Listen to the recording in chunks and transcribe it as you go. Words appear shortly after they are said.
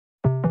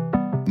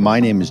My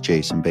name is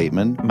Jason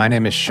Bateman. My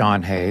name is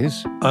Sean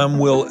Hayes. I'm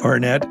Will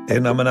Arnett,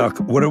 and I'm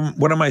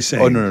what am I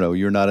saying? Oh, no.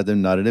 You're not at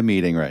a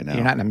meeting right now.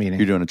 You're not in a meeting.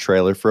 You're doing a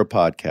trailer for a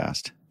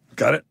podcast.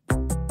 Got it?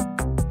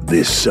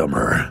 This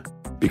summer,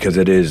 because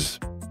it is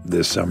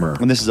this summer.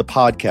 And this is a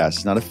podcast,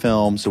 it's not a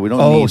film, so we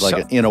don't need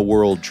an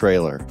in-a-world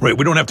trailer. Right,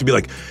 we don't have to be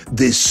like,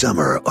 this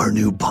summer, our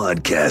new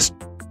podcast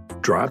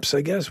drops,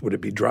 I guess. Would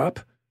it be drop?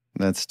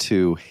 That's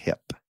too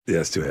hip. Yeah,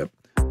 it's too hip.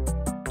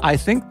 I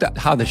think that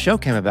how the show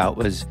came about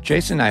was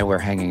Jason and I were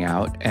hanging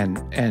out,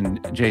 and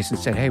Jason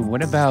said, "Hey,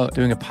 what about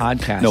doing a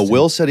podcast?" No,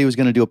 Will said he was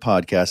going to do a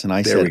podcast, and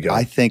I There we said, go.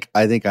 I think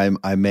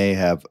I may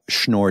have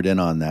schnorred in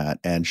on that.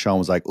 And Sean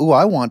was like, "Ooh,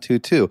 I want to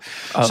too."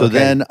 Oh, so okay.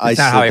 then I That's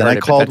not how I said, then heard I it,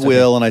 but called that's okay.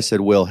 Will and I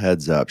said, "Will,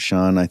 heads up,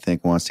 Sean, I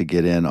think wants to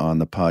get in on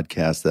the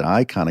podcast that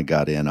I kind of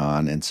got in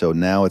on, and so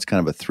now it's kind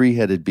of a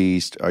three-headed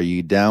beast. Are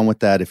you down with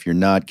that? If you're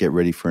not, get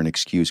ready for an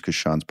excuse because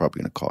Sean's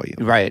probably going to call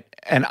you." Right.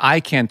 And I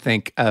can't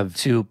think of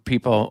two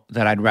people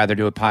that I'd rather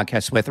do a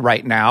podcast with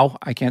right now.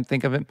 I can't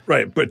think of it.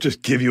 Right, but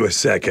just give you a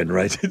second,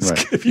 right?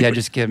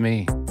 Just give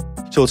me.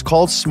 So it's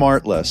called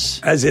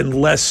Smartless. As in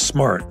less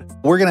smart.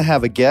 We're going to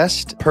have a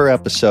guest per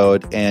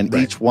episode, and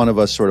Right. each one of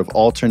us sort of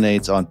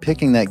alternates on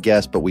picking that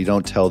guest, but we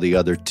don't tell the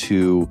other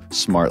two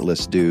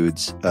Smartless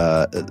dudes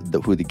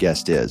who the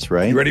guest is,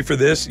 right? You ready for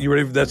this?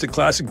 That's a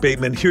classic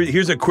Bateman.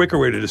 Here's a quicker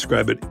way to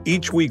describe it.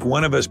 Each week,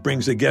 one of us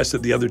brings a guest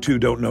that the other two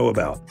don't know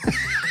about.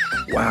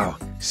 Wow.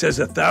 He says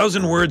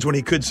 1,000 words when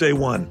he could say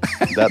one.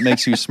 That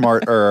makes you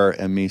smarter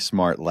and me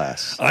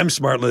smartless. I'm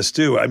smartless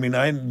too. I mean,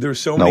 there's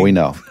so many. No, we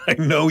know. I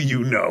know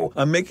you know.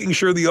 I'm making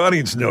sure the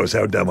audience knows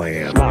how dumb I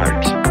am.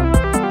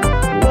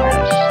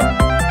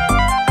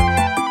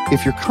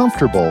 If you're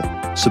comfortable,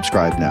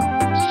 subscribe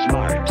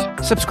now.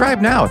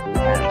 Subscribe now.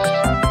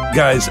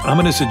 Guys, I'm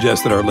going to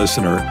suggest that our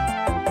listener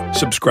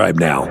subscribe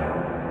now.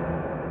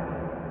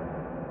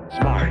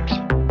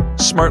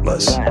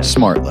 Smartless.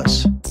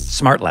 Smartless.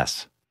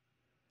 Smartless.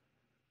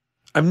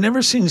 I've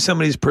never seen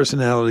somebody's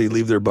personality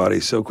leave their body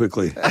so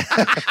quickly.